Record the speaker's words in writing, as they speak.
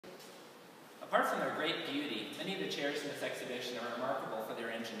Apart from their great beauty, many of the chairs in this exhibition are remarkable for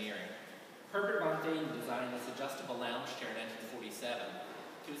their engineering. Herbert von Theden designed this adjustable lounge chair in 1947.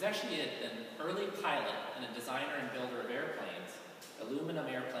 He was actually an early pilot and a designer and builder of airplanes, aluminum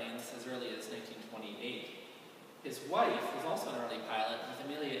airplanes, as early as 1928. His wife was also an early pilot with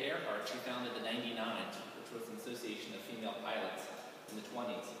Amelia Earhart. She founded the 99, which was an association of female pilots in the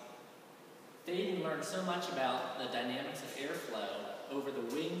 20s. Theden learned so much about the dynamics of airflow over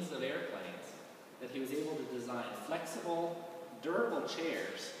the wings of airplanes that he was able to design flexible, durable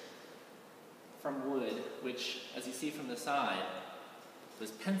chairs from wood, which, as you see from the side,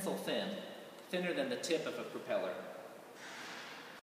 was pencil thin, thinner than the tip of a propeller.